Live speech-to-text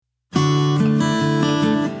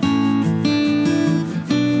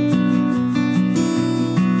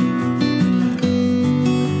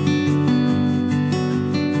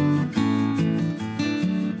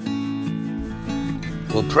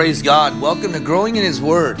Praise God. Welcome to Growing in His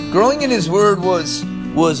Word. Growing in His Word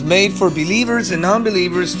was made for believers and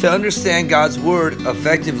non-believers to understand God's Word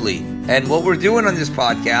effectively. And what we're doing on this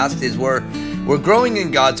podcast is we're growing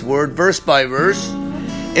in God's Word verse by verse,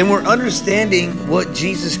 and we're understanding what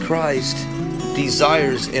Jesus Christ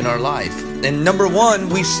desires in our life. And number one,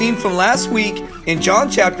 we've seen from last week in John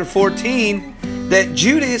chapter 14 that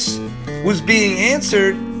Judas was being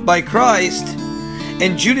answered by Christ.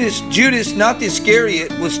 And Judas, not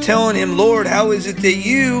Iscariot, was telling him, Lord, how is it that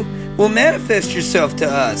you will manifest yourself to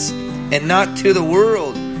us and not to the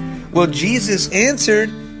world? Well, Jesus answered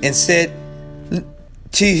and said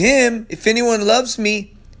to him, if anyone loves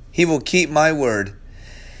me, he will keep my word.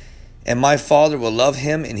 And my Father will love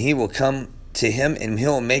him, and he will come to him, and he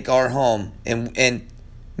will make our home and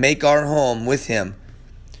make our home with him.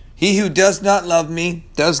 He who does not love me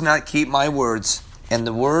does not keep my words, and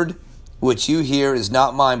the word which you hear is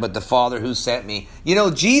not mine, but the Father who sent me. You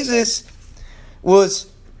know, Jesus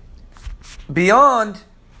was beyond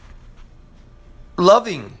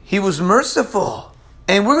loving. He was merciful.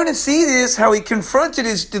 And we're going to see this, how he confronted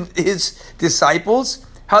his disciples,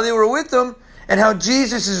 how they were with him, and how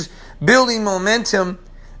Jesus is building momentum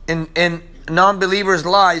in non-believers'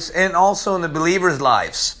 lives and also in the believers'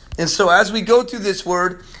 lives. And so as we go through this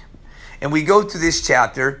word and we go through this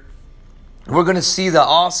chapter, we're going to see the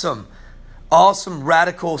awesome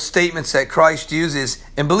radical statements that Christ uses.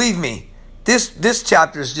 And believe me, this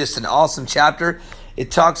chapter is just an awesome chapter.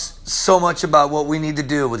 It talks so much about what we need to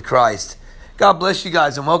do with Christ. God bless you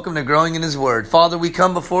guys and welcome to Growing in His Word. Father, we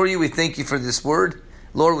come before you. We thank you for this word.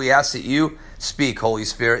 Lord, we ask that you speak, Holy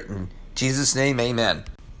Spirit. In Jesus' name, amen.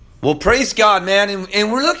 Well, praise God, man.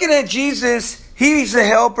 And we're looking at Jesus. He's the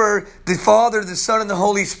helper, the Father, the Son, and the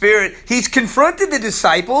Holy Spirit. He's confronted the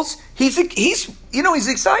disciples. He's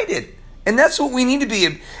excited. And that's what we need to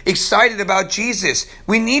be excited about Jesus.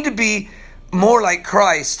 We need to be more like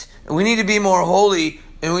Christ. We need to be more holy.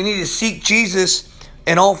 And we need to seek Jesus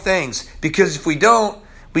in all things. Because if we don't,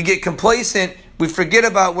 we get complacent. We forget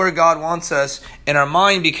about where God wants us. And our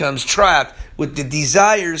mind becomes trapped with the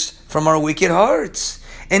desires from our wicked hearts.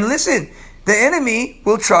 And listen, the enemy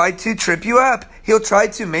will try to trip you up. He'll try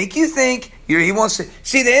to make you think he wants to.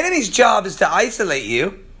 See, the enemy's job is to isolate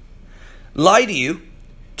you, lie to you,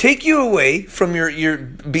 take you away from your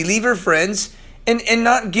believer friends, and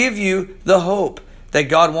not give you the hope that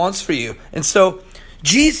God wants for you. And so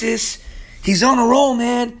Jesus, he's on a roll,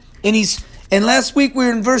 man. And last week we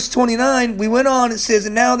were in verse 29. We went on. It says,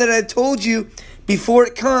 and now that I've told you before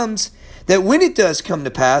it comes, that when it does come to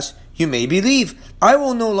pass, you may believe. I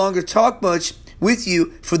will no longer talk much with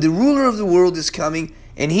you, for the ruler of the world is coming,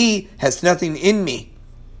 and he has nothing in me.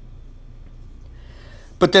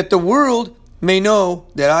 But that the world may know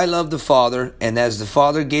that I love the Father, and as the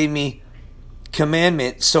Father gave me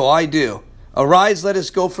commandment, so I do. Arise, let us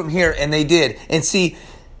go from here. And they did. And see,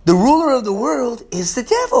 the ruler of the world is the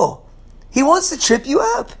devil. He wants to trip you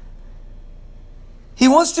up. He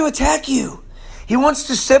wants to attack you. He wants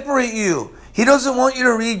to separate you. He doesn't want you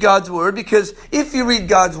to read God's Word, because if you read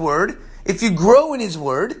God's Word, if you grow in His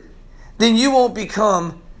Word, then you won't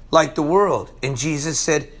become like the world. And Jesus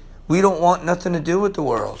said, we don't want nothing to do with the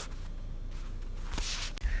world.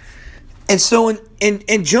 And so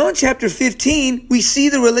in John chapter 15, we see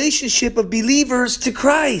the relationship of believers to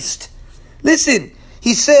Christ. Listen,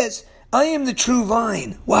 he says, I am the true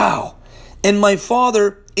vine. Wow. And my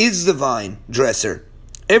Father is the vine dresser.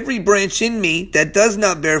 Every branch in me that does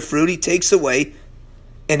not bear fruit, he takes away.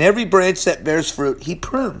 And every branch that bears fruit, he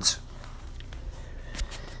prunes,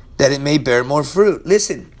 that it may bear more fruit.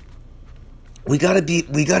 Listen, we gotta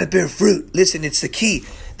bear fruit. Listen, it's the key.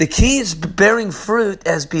 The key is bearing fruit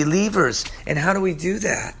as believers. And how do we do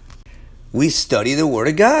that? We study the Word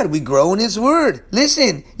of God. We grow in His Word.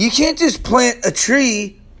 Listen, you can't just plant a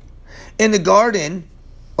tree in the garden,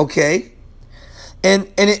 okay?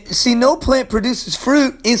 No plant produces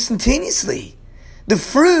fruit instantaneously. The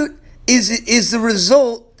fruit is the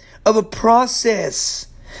result of a process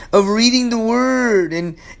of reading the Word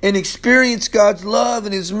and experience God's love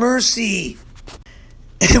and His mercy.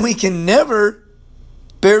 And we can never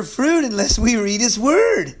bear fruit unless we read His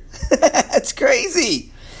Word. That's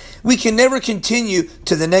crazy. We can never continue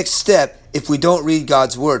to the next step if we don't read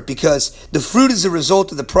God's Word, because the fruit is a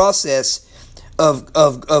result of the process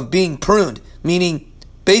of being pruned. Meaning,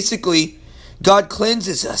 basically, God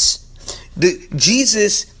cleanses us.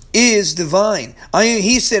 Jesus is the vine.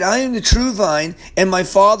 He said, I am the true vine, and my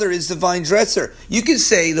Father is the vine dresser. You can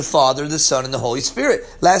say the Father, the Son, and the Holy Spirit.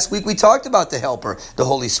 Last week we talked about the Helper, the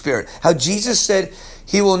Holy Spirit. How Jesus said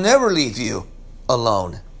He will never leave you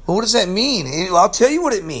alone. Well, what does that mean? I'll tell you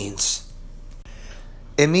what it means.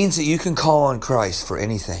 It means that you can call on Christ for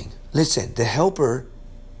anything. Listen, the Helper,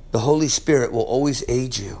 the Holy Spirit, will always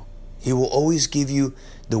aid you. He will always give you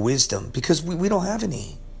the wisdom, because we don't have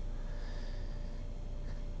any.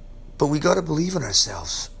 But we got to believe in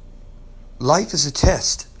ourselves. Life is a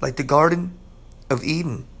test, like the Garden of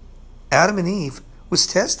Eden. Adam and Eve was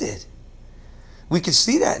tested. We can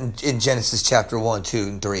see that in Genesis chapter 1, 2,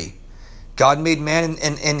 and 3. God made man,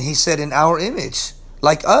 and he said, in our image,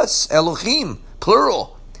 like us, Elohim,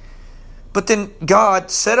 plural. But then God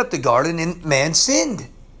set up the garden and man sinned.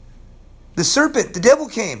 The serpent, the devil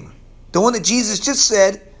came. The one that Jesus just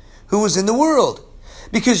said, who was in the world.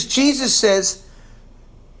 Because Jesus says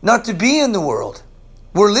not to be in the world.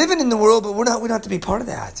 We're living in the world, but we don't have to be part of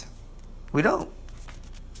that. We don't.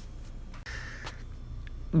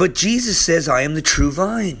 But Jesus says, I am the true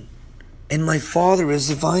vine, and my Father is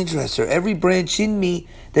the vine dresser. Every branch in me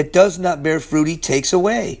that does not bear fruit, he takes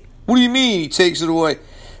away. What do you mean he takes it away?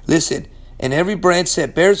 Listen, and every branch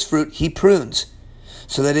that bears fruit, he prunes,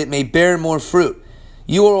 so that it may bear more fruit.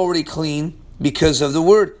 You are already clean because of the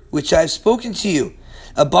word which I have spoken to you.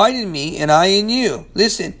 Abide in me, and I in you.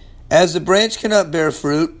 Listen, as the branch cannot bear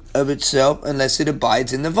fruit of itself unless it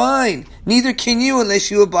abides in the vine, neither can you unless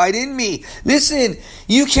you abide in me. Listen,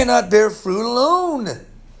 you cannot bear fruit alone.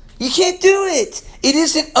 You can't do it. It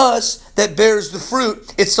isn't us that bears the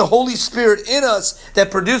fruit. It's the Holy Spirit in us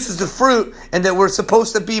that produces the fruit, and that we're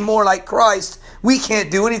supposed to be more like Christ. We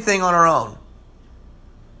can't do anything on our own.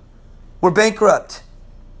 We're bankrupt.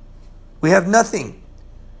 We have nothing.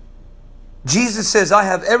 Jesus says, I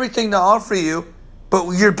have everything to offer you,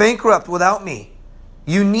 but you're bankrupt without me.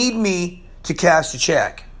 You need me to cash a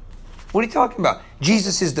check. What are you talking about?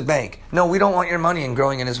 Jesus is the bank. No, we don't want your money and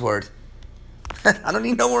growing in his word. I don't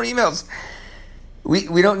need no more emails.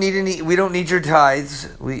 We don't need any. We don't need your tithes.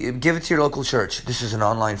 We give it to your local church. This is an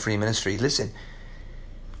online free ministry. Listen,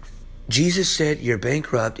 Jesus said you're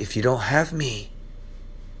bankrupt if you don't have me.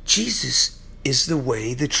 Jesus is the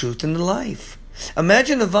way, the truth, and the life.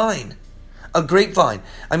 Imagine a vine, a grapevine.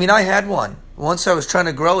 I mean, I had one. Once I was trying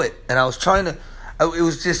to grow it, and I was trying to.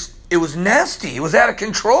 It was nasty. It was out of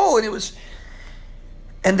control,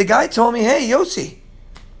 and the guy told me, "Hey, Yossi,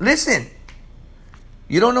 listen.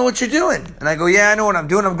 You don't know what you're doing." And I go, "Yeah, I know what I'm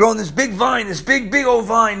doing. I'm growing this big vine, this big old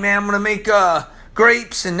vine, man. I'm going to make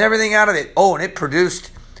grapes and everything out of it." Oh, and it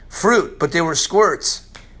produced fruit, but they were squirts.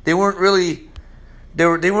 They weren't really, they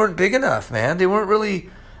weren't big enough, man. They weren't really,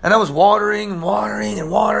 and I was watering.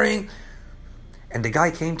 And the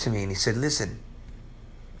guy came to me and he said, "Listen,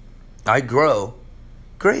 I grow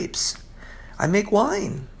grapes. I make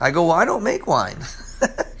wine." I go, "Well, I don't make wine."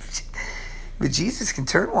 But Jesus can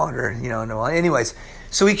turn water, into wine. Anyways,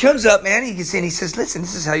 so he comes up, man, he gets in, he says, "Listen,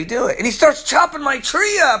 this is how you do it." And he starts chopping my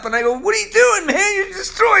tree up. And I go, "What are you doing, man? You're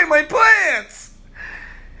destroying my plants."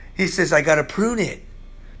 He says, "I got to prune it."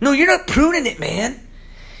 "No, you're not pruning it, man.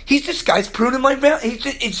 This guy's pruning my vine.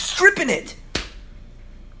 He's stripping it."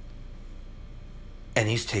 And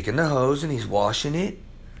he's taking the hose and he's washing it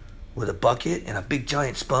with a bucket and a big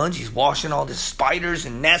giant sponge. He's washing all the spiders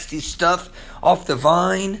and nasty stuff off the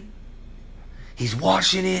vine. He's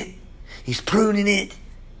washing it. He's pruning it.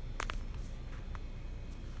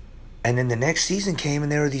 And then the next season came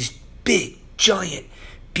and there were these big, giant,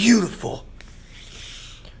 beautiful,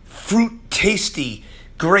 fruit-tasty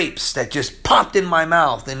grapes that just popped in my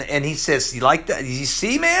mouth. And he says, "You like that? You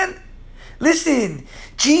see, man? Listen,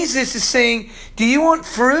 Jesus is saying, do you want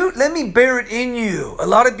fruit? Let me bear it in you." A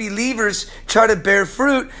lot of believers try to bear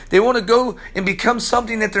fruit. They want to go and become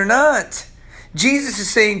something that they're not. Jesus is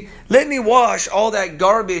saying, let me wash all that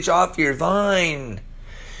garbage off your vine.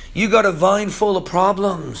 You got a vine full of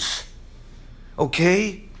problems.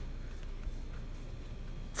 Okay?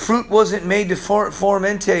 Fruit wasn't made to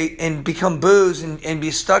fermentate and become booze and be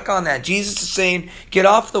stuck on that. Jesus is saying, get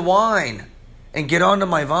off the wine and get onto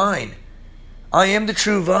my vine. I am the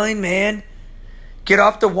true vine, man. Get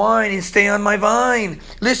off the wine and stay on my vine.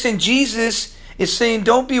 Listen, Jesus is saying,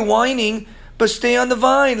 don't be whining, but stay on the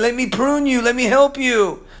vine. Let me prune you. Let me help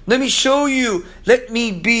you. Let me show you. Let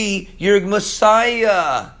me be your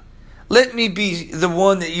Messiah. Let me be the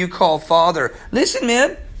one that you call Father. Listen,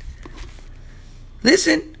 man.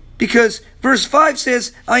 Listen, because verse 5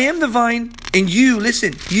 says, I am the vine, and you,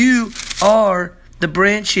 listen, you are the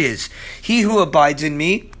branches. He who abides in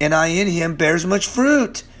me, and I in him, bears much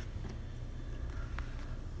fruit.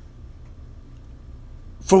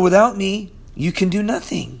 For without me, you can do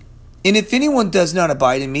nothing. And if anyone does not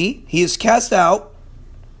abide in me, he is cast out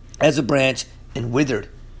as a branch and withered.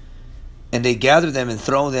 And they gather them and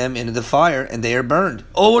throw them into the fire, and they are burned.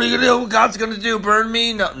 Oh, what are you going to do? God's going to do? Burn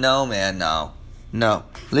me? No, man, no.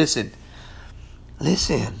 Listen,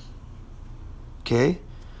 Listen. Okay?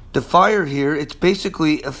 The fire here, it's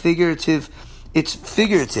basically a figurative. It's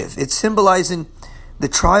figurative. It's symbolizing the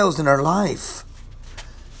trials in our life.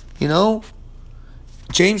 You know?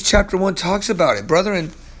 James chapter 1 talks about it.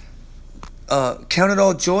 Brethren, count it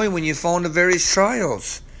all joy when you fall into various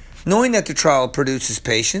trials, knowing that the trial produces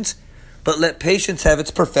patience, but let patience have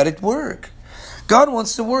its prophetic work. God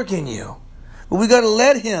wants to work in you, but we got to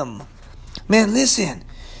let Him. Man, listen.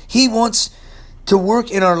 He wants to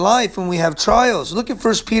work in our life when we have trials. Look at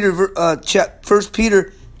 1 Peter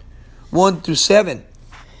 1 through 7.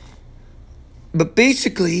 But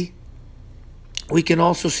basically, we can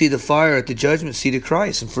also see the fire at the judgment seat of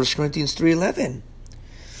Christ in 1 Corinthians 3:11.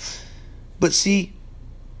 But see,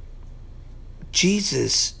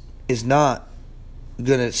 Jesus is not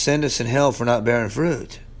going to send us in hell for not bearing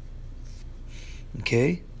fruit.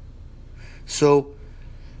 Okay? So,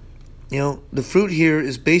 the fruit here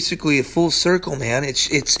is basically a full circle, man.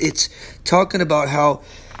 It's talking about how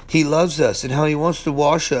He loves us and how He wants to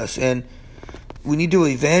wash us, and we need to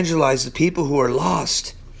evangelize the people who are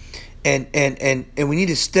lost. And we need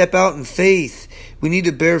to step out in faith. We need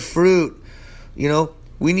to bear fruit.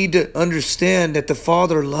 We need to understand that the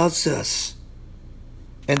Father loves us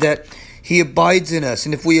and that He abides in us.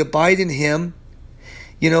 And if we abide in Him,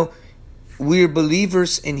 we are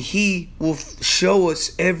believers, and He will show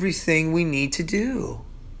us everything we need to do.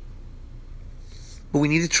 But we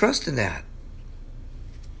need to trust in that.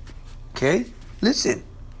 Okay? Listen.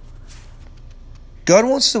 God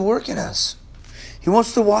wants to work in us. He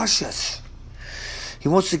wants to wash us. He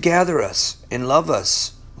wants to gather us and love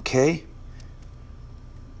us. Okay?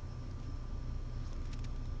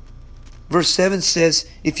 Verse 7 says,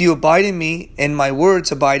 if you abide in me and my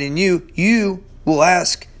words abide in you, you will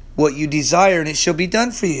ask what you desire, and it shall be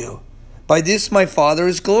done for you. By this my Father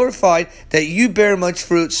is glorified, that you bear much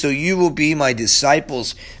fruit, so you will be my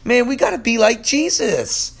disciples. Man, we got to be like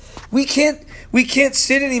Jesus. We can't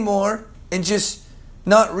sit anymore and just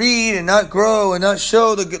not read and not grow and not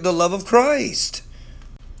show the love of Christ.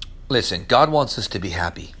 Listen, God wants us to be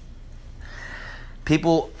happy.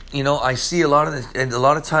 People, I see a lot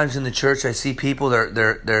of times in the church, I see people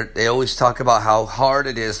they always talk about how hard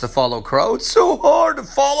it is to follow Christ. It's so hard to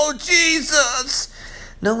follow Jesus.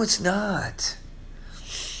 No, it's not.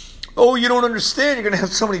 Oh, you don't understand. You're going to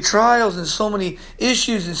have so many trials and so many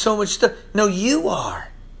issues and so much stuff. No, you are.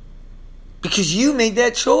 Because you made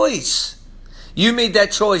that choice. You made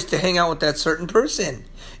that choice to hang out with that certain person.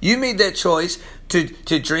 You made that choice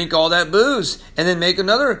to drink all that booze and then make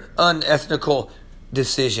another unethical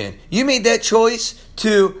decision. You made that choice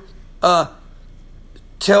to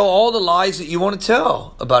tell all the lies that you want to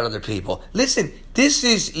tell about other people. Listen, this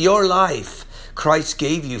is your life. Christ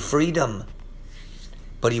gave you freedom,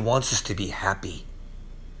 but He wants us to be happy.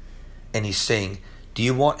 And He's saying, do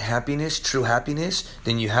you want happiness, true happiness?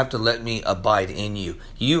 Then you have to let me abide in you.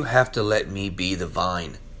 You have to let me be the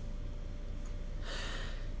vine.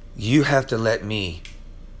 You have to let me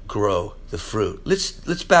grow the fruit.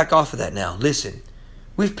 Let's back off of that now. Listen.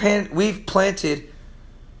 We've planted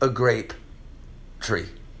a grape tree.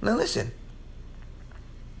 Now listen.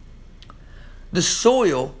 The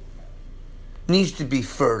soil needs to be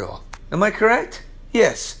fertile. Am I correct?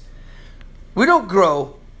 Yes. We don't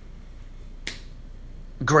grow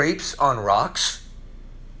grapes on rocks.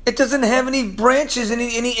 It doesn't have any branches and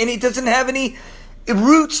it doesn't have any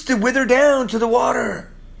roots to wither down to the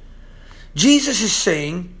water. Jesus is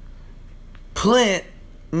saying, plant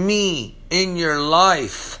me in your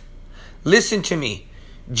life. Listen to me.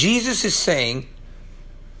 Jesus is saying,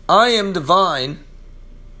 I am the vine.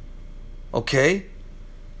 Okay?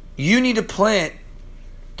 You need to plant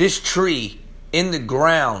this tree in the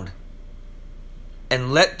ground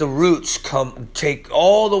and let the roots take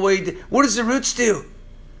all the way. What does the roots do?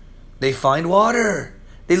 They find water.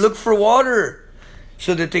 They look for water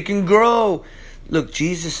so that they can grow. Look,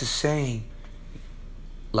 Jesus is saying,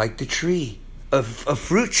 like the tree, a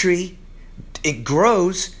fruit tree, it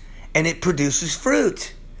grows and it produces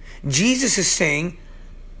fruit. Jesus is saying,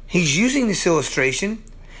 He's using this illustration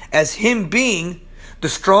as Him being the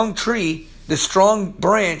strong tree, the strong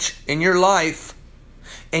branch in your life,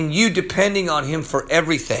 and you depending on Him for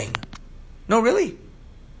everything. No, really.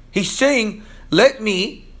 He's saying, let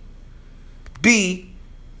me be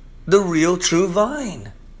the real true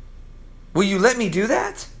vine. Will you let me do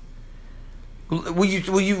that? Will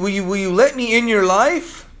you let me in your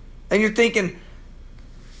life? And you're thinking,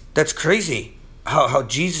 that's crazy. How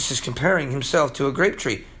Jesus is comparing Himself to a grape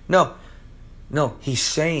tree. No, He's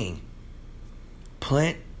saying,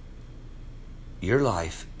 plant your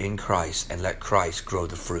life in Christ and let Christ grow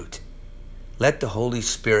the fruit. Let the Holy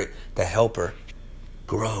Spirit, the helper,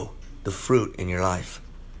 grow the fruit in your life.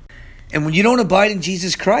 And when you don't abide in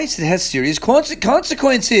Jesus Christ, it has serious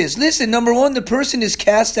consequences. Listen, number one, the person is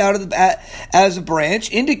cast out of as a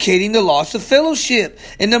branch, indicating the loss of fellowship.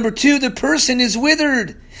 And number two, the person is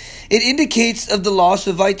withered. It indicates of the loss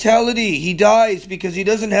of vitality. He dies because he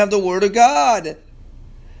doesn't have the Word of God.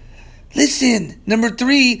 Listen, number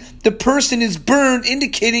three, the person is burned,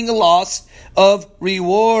 indicating a loss of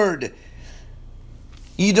reward.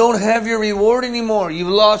 You don't have your reward anymore. You've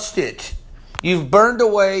lost it. You've burned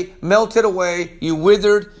away, melted away, you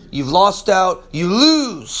withered, you've lost out, you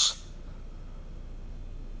lose.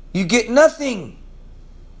 You get nothing.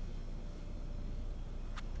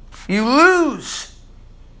 You lose.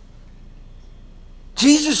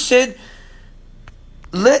 Jesus said,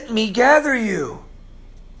 let me gather you.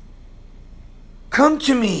 Come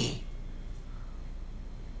to me.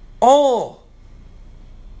 All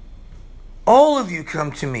of you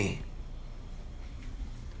come to me.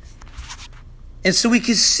 And so we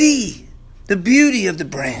can see the beauty of the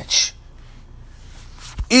branch.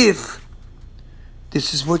 If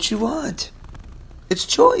this is what you want. It's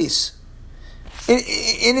choice. And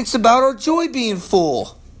it's about our joy being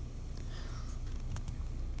full.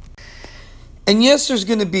 And yes, there's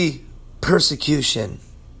going to be persecution.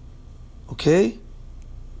 Okay?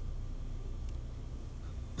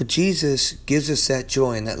 But Jesus gives us that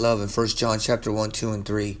joy and that love in 1 John chapter 1, 2, and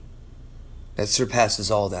 3. That surpasses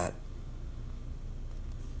all that.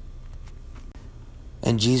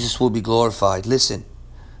 And Jesus will be glorified. Listen,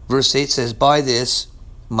 verse 8 says, by this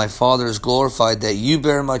my Father is glorified, that you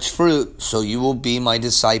bear much fruit, so you will be my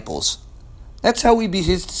disciples. That's how we be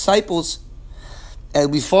his disciples.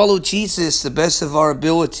 And we follow Jesus the best of our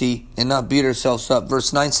ability and not beat ourselves up.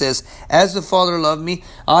 Verse 9 says, as the Father loved me,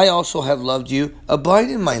 I also have loved you. Abide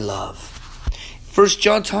in my love. 1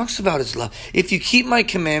 John talks about his love. If you keep my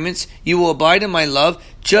commandments, you will abide in my love,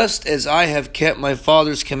 just as I have kept my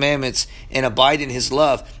Father's commandments and abide in his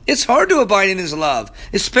love. It's hard to abide in his love,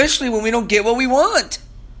 especially when we don't get what we want.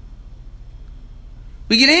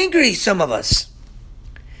 We get angry, some of us.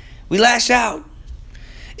 We lash out.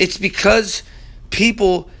 It's because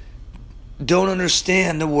people don't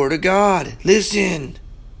understand the Word of God. Listen,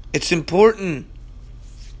 it's important.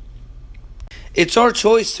 It's our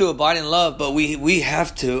choice to abide in love, but we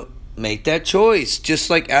have to make that choice. Just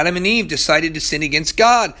like Adam and Eve decided to sin against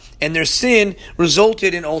God, and their sin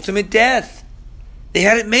resulted in ultimate death. They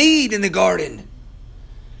had it made in the garden.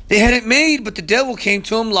 They had it made, but the devil came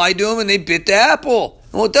to them, lied to them, and they bit the apple.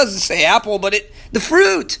 Well, it doesn't say apple, but the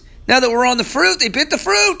fruit. Now that we're on the fruit, they bit the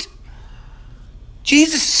fruit.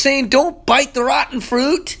 Jesus is saying, don't bite the rotten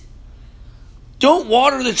fruit. Don't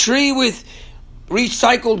water the tree with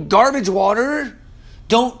recycled garbage water.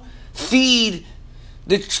 Don't feed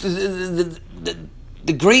the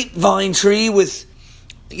grapevine tree with,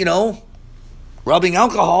 rubbing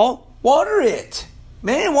alcohol. Water it.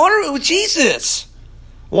 Man, water it with Jesus.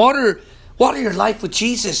 Water your life with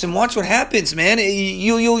Jesus and watch what happens, man.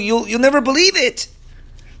 You'll never believe it.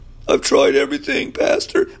 I've tried everything,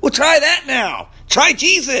 Pastor. Well, try that now. Try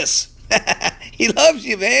Jesus. He loves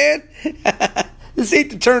you, man. This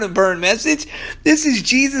ain't the turn and burn message. This is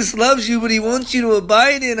Jesus loves you, but he wants you to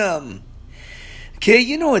abide in him. Okay,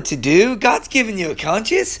 you know what to do. God's given you a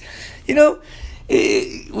conscience. We know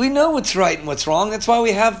what's right and what's wrong. That's why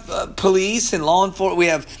we have police and law enforcement. We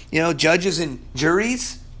have, judges and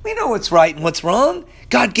juries. We know what's right and what's wrong.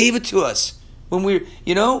 God gave it to us. When we're,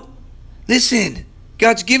 listen,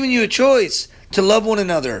 God's given you a choice to love one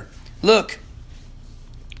another. Look.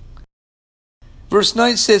 Verse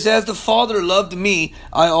 9 says, as the Father loved me,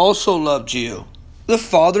 I also loved you. The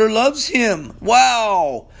Father loves him.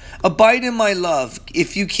 Wow. Abide in my love.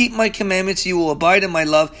 If you keep my commandments, you will abide in my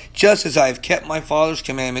love, just as I have kept my Father's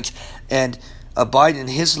commandments and abide in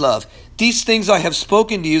his love. These things I have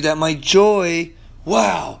spoken to you, that my joy,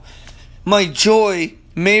 my joy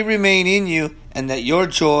may remain in you, and that your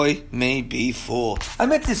joy may be full. I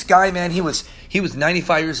met this guy, man. He was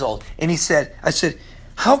 95 years old. And I said,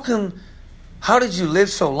 how did you live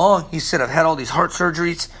so long? He said, I've had all these heart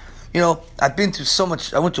surgeries. I've been through so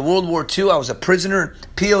much. I went to World War II. I was a prisoner,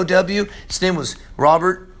 POW. His name was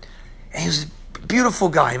Robert. And he was a beautiful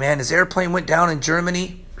guy, man. His airplane went down in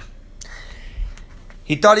Germany.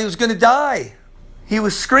 He thought he was going to die. He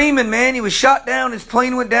was screaming, man. He was shot down. His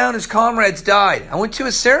plane went down. His comrades died. I went to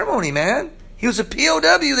his ceremony, man. He was a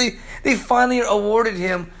POW. They finally awarded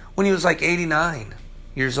him when he was like 89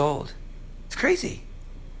 years old. It's crazy.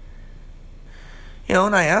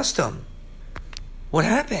 And I asked him, what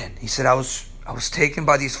happened? He said, I was taken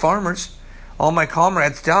by these farmers. All my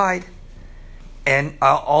comrades died. And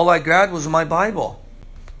all I grabbed was my Bible.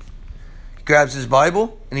 He grabs his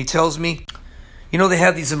Bible and he tells me, you know, they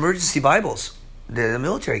have these emergency Bibles that the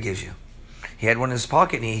military gives you. He had one in his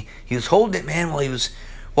pocket and he was holding it, man, while he was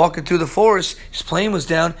walking through the forest. His plane was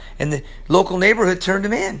down and the local neighborhood turned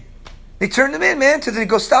him in. They turned him in, man, to the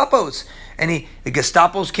Gestapos. And the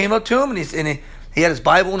Gestapos came up to him and he had his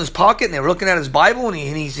Bible in his pocket and they were looking at his Bible and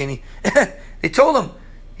he they told him,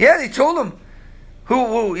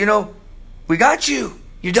 who, you know, we got you.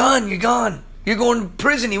 You're done. You're gone. You're going to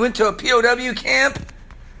prison. He went to a POW camp.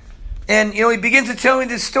 And, you know, he begins to tell me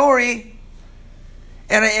this story.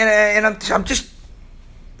 And I'm just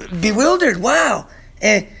bewildered. Wow.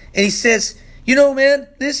 And he says, you know, man,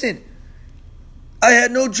 listen, I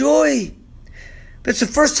had no joy. But it's the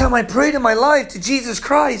first time I prayed in my life to Jesus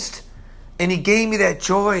Christ. And he gave me that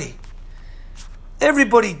joy.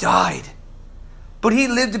 Everybody died. But he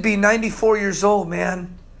lived to be 94 years old,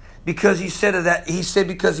 man. Because he said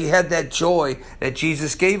because he had that joy that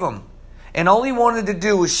Jesus gave him. And all he wanted to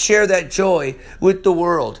do was share that joy with the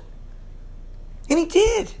world. And he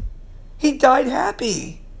did. He died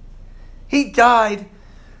happy. He died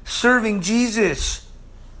serving Jesus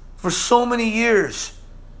for so many years.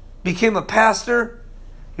 Became a pastor.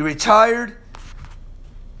 He retired.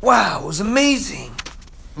 Wow, it was amazing.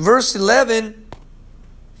 Verse 11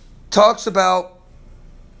 talks about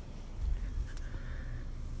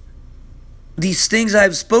these things I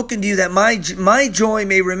have spoken to you, that my joy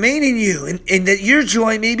may remain in you, and that your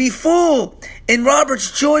joy may be full. And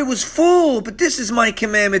Robert's joy was full. But this is my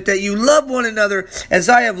commandment, that you love one another as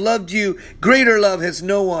I have loved you. Greater love has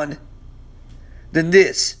no one than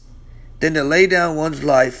this, than to lay down one's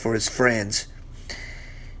life for his friends.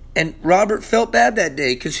 And Robert felt bad that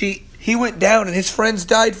day because he went down and his friends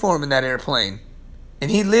died for him in that airplane.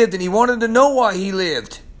 And he lived, and he wanted to know why he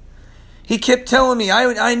lived. He kept telling me,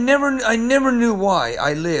 I never knew why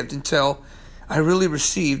I lived until I really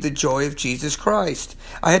received the joy of Jesus Christ.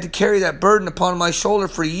 I had to carry that burden upon my shoulder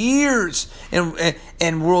for years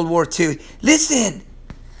in World War II. Listen,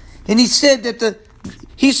 and he said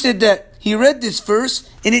that he read this verse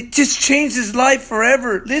and it just changed his life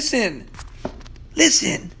forever. Listen.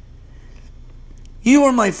 You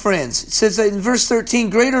are my friends. It says that in verse 13,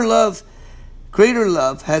 greater love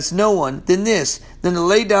has no one than this, than to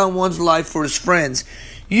lay down one's life for his friends.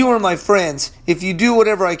 You are my friends. If you do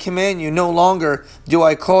whatever I command you, no longer do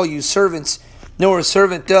I call you servants, nor a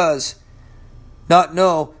servant does not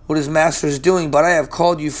know what his master is doing, but I have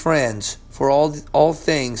called you friends. For all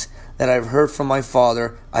things that I have heard from my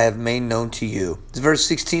Father, I have made known to you. Verse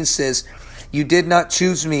 16 says, you did not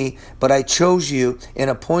choose me, but I chose you and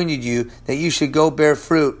appointed you that you should go bear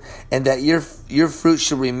fruit, and that your fruit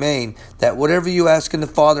should remain, that whatever you ask in the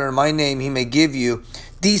Father in my name he may give you.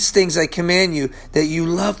 These things I command you, that you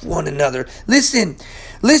love one another. Listen.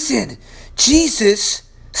 Jesus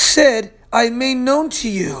said, I made known to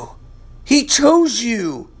you. He chose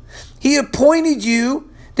you. He appointed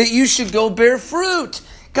you that you should go bear fruit.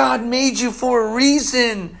 God made you for a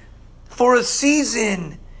reason, for a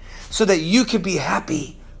season, so that you could be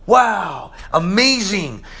happy. Wow,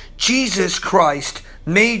 amazing. Jesus Christ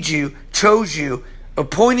made you, chose you,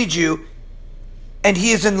 appointed you, and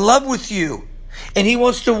he is in love with you. And he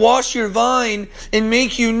wants to wash your vine and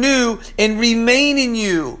make you new and remain in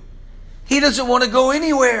you. He doesn't want to go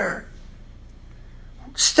anywhere.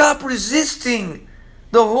 Stop resisting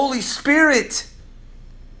the Holy Spirit.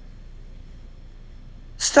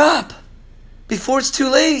 Stop before it's too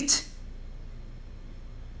late.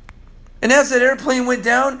 And as that airplane went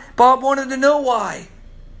down, Bob wanted to know why.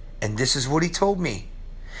 And this is what he told me.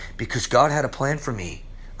 Because God had a plan for me.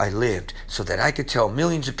 I lived so that I could tell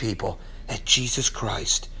millions of people that Jesus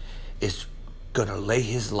Christ is going to lay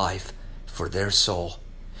his life for their soul.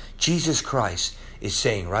 Jesus Christ is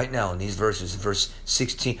saying right now in these verses, verse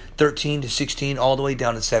 16, 13 to 16, all the way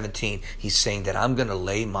down to 17, he's saying that I'm going to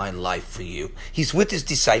lay my life for you. He's with his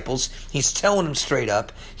disciples. He's telling them straight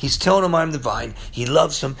up. He's telling them I'm the vine. He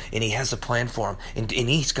loves them and he has a plan for them. And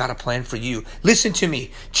he's got a plan for you. Listen to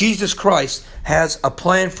me. Jesus Christ has a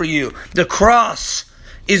plan for you. The cross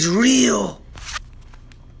is real.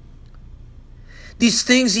 These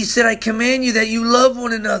things he said, I command you that you love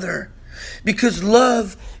one another, because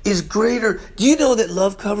love is greater. Do you know that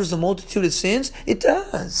love covers a multitude of sins? It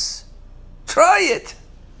does. Try it.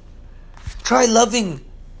 Try loving.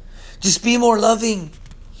 Just be more loving.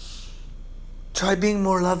 Try being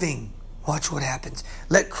more loving. Watch what happens.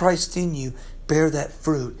 Let Christ in you bear that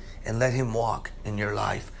fruit and let him walk in your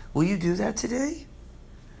life. Will you do that today?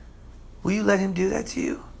 Will you let him do that to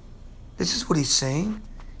you? This is what he's saying.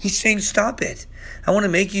 He's saying, stop it. I want to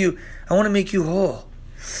make you whole.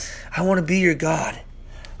 I want to be your God.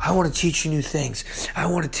 I want to teach you new things. I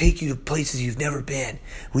want to take you to places you've never been.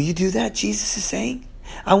 Will you do that, Jesus is saying?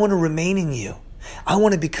 I want to remain in you. I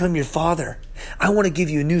want to become your Father. I want to give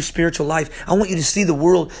you a new spiritual life. I want you to see the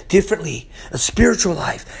world differently. A spiritual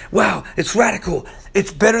life. Wow, it's radical.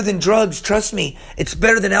 It's better than drugs, trust me. It's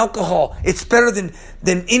better than alcohol. It's better than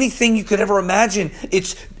anything you could ever imagine.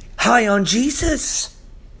 It's high on Jesus.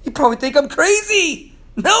 You probably think I'm crazy.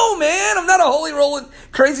 No, man, I'm not a holy rolling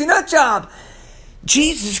crazy nut job.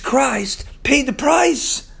 Jesus Christ paid the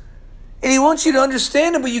price. And he wants you to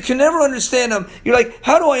understand him, but you can never understand him. You're like,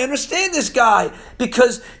 how do I understand this guy?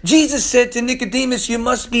 Because Jesus said to Nicodemus, you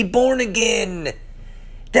must be born again.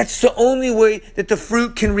 That's the only way that the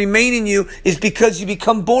fruit can remain in you, is because you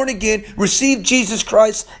become born again, receive Jesus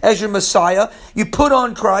Christ as your Messiah. You put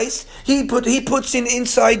on Christ. He puts in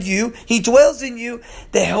inside you. He dwells in you.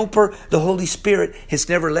 The Helper, the Holy Spirit, has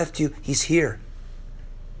never left you. He's here.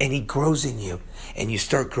 And he grows in you. And you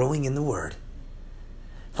start growing in the Word.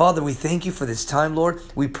 Father, we thank you for this time, Lord.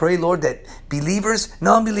 We pray, Lord, that believers,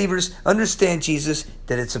 non-believers, understand, Jesus,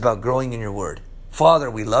 that it's about growing in your Word. Father,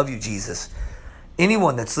 we love you, Jesus.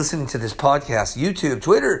 Anyone that's listening to this podcast, YouTube,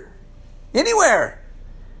 Twitter, anywhere,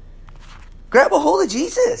 grab a hold of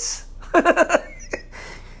Jesus.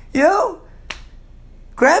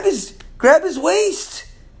 Grab his waist.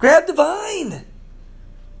 Grab the vine.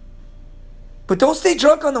 But don't stay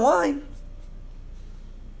drunk on the wine.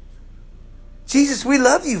 Jesus, we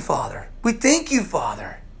love you, Father. We thank you,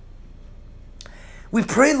 Father. We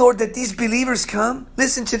pray, Lord, that these believers come,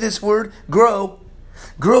 listen to this word, grow.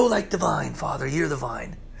 Grow like the vine, Father. You're the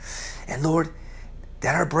vine. And Lord,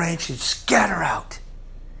 that our branches scatter out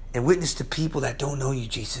and witness to people that don't know you,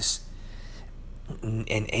 Jesus. And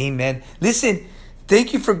amen. Listen,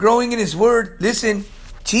 thank you for growing in his word. Listen,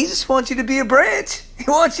 Jesus wants you to be a branch. He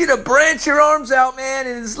wants you to branch your arms out, man,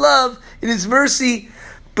 in his love, in his mercy.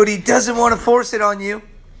 But he doesn't want to force it on you.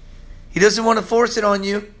 He doesn't want to force it on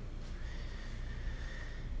you.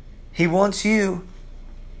 He wants you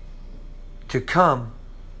to come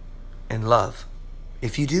and love.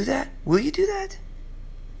 If you do that, will you do that?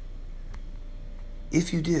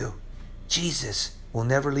 If you do, Jesus will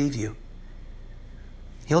never leave you.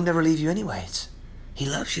 He'll never leave you anyways. He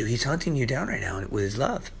loves you. He's hunting you down right now with his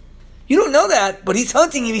love. You don't know that, but he's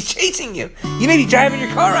hunting you. He's chasing you. You may be driving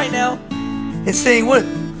your car right now and saying,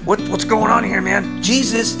 what's going on here, man?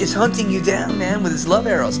 Jesus is hunting you down, man, with his love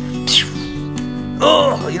arrows.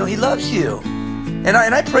 Oh, he loves you. And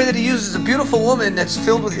I pray that he uses a beautiful woman that's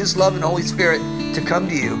filled with his love and Holy Spirit to come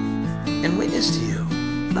to you and witness to you.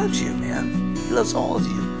 He loves you, man. He loves all of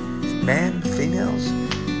you. Men, females.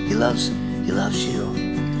 He loves you.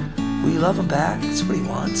 Will you love him back? That's what he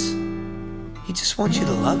wants. He just wants you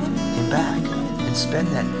to love him back and spend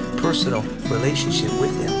that personal relationship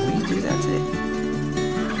with him. Will you do that today?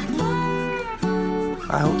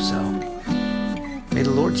 I hope so. May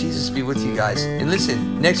the Lord Jesus be with you guys. And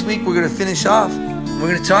listen, next week we're going to finish off. We're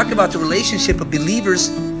going to talk about the relationship of believers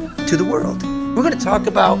to the world. We're going to talk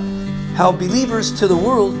about how believers to the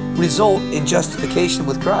world result in justification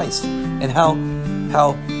with Christ, and how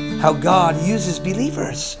God uses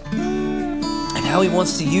believers and how he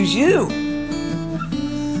wants to use you.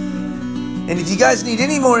 And if you guys need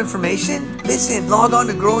any more information, listen, log on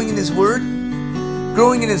to Growing in His Word,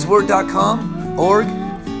 growinginhisword.com, org.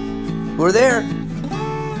 We're there.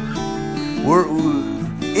 We're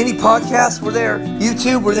any podcast, we're there.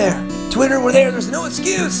 YouTube, we're there. Twitter, we're there. There's no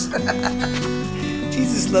excuse.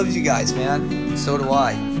 Jesus loves you guys, man. So do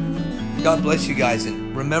I. God bless you guys.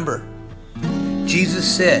 And remember, Jesus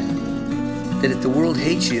said that if the world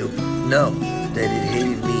hates you, know that it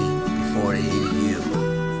hated me before it hated you.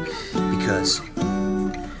 Because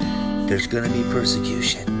there's going to be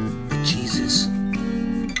persecution. But Jesus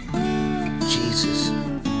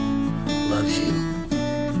loves you.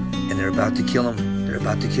 And they're about to kill him. They're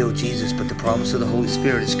about to kill Jesus. But the promise of the Holy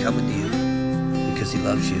Spirit is coming to you because he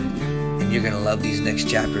loves you. And you're going to love these next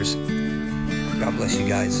chapters. God bless you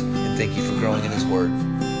guys. And thank you for growing in his word.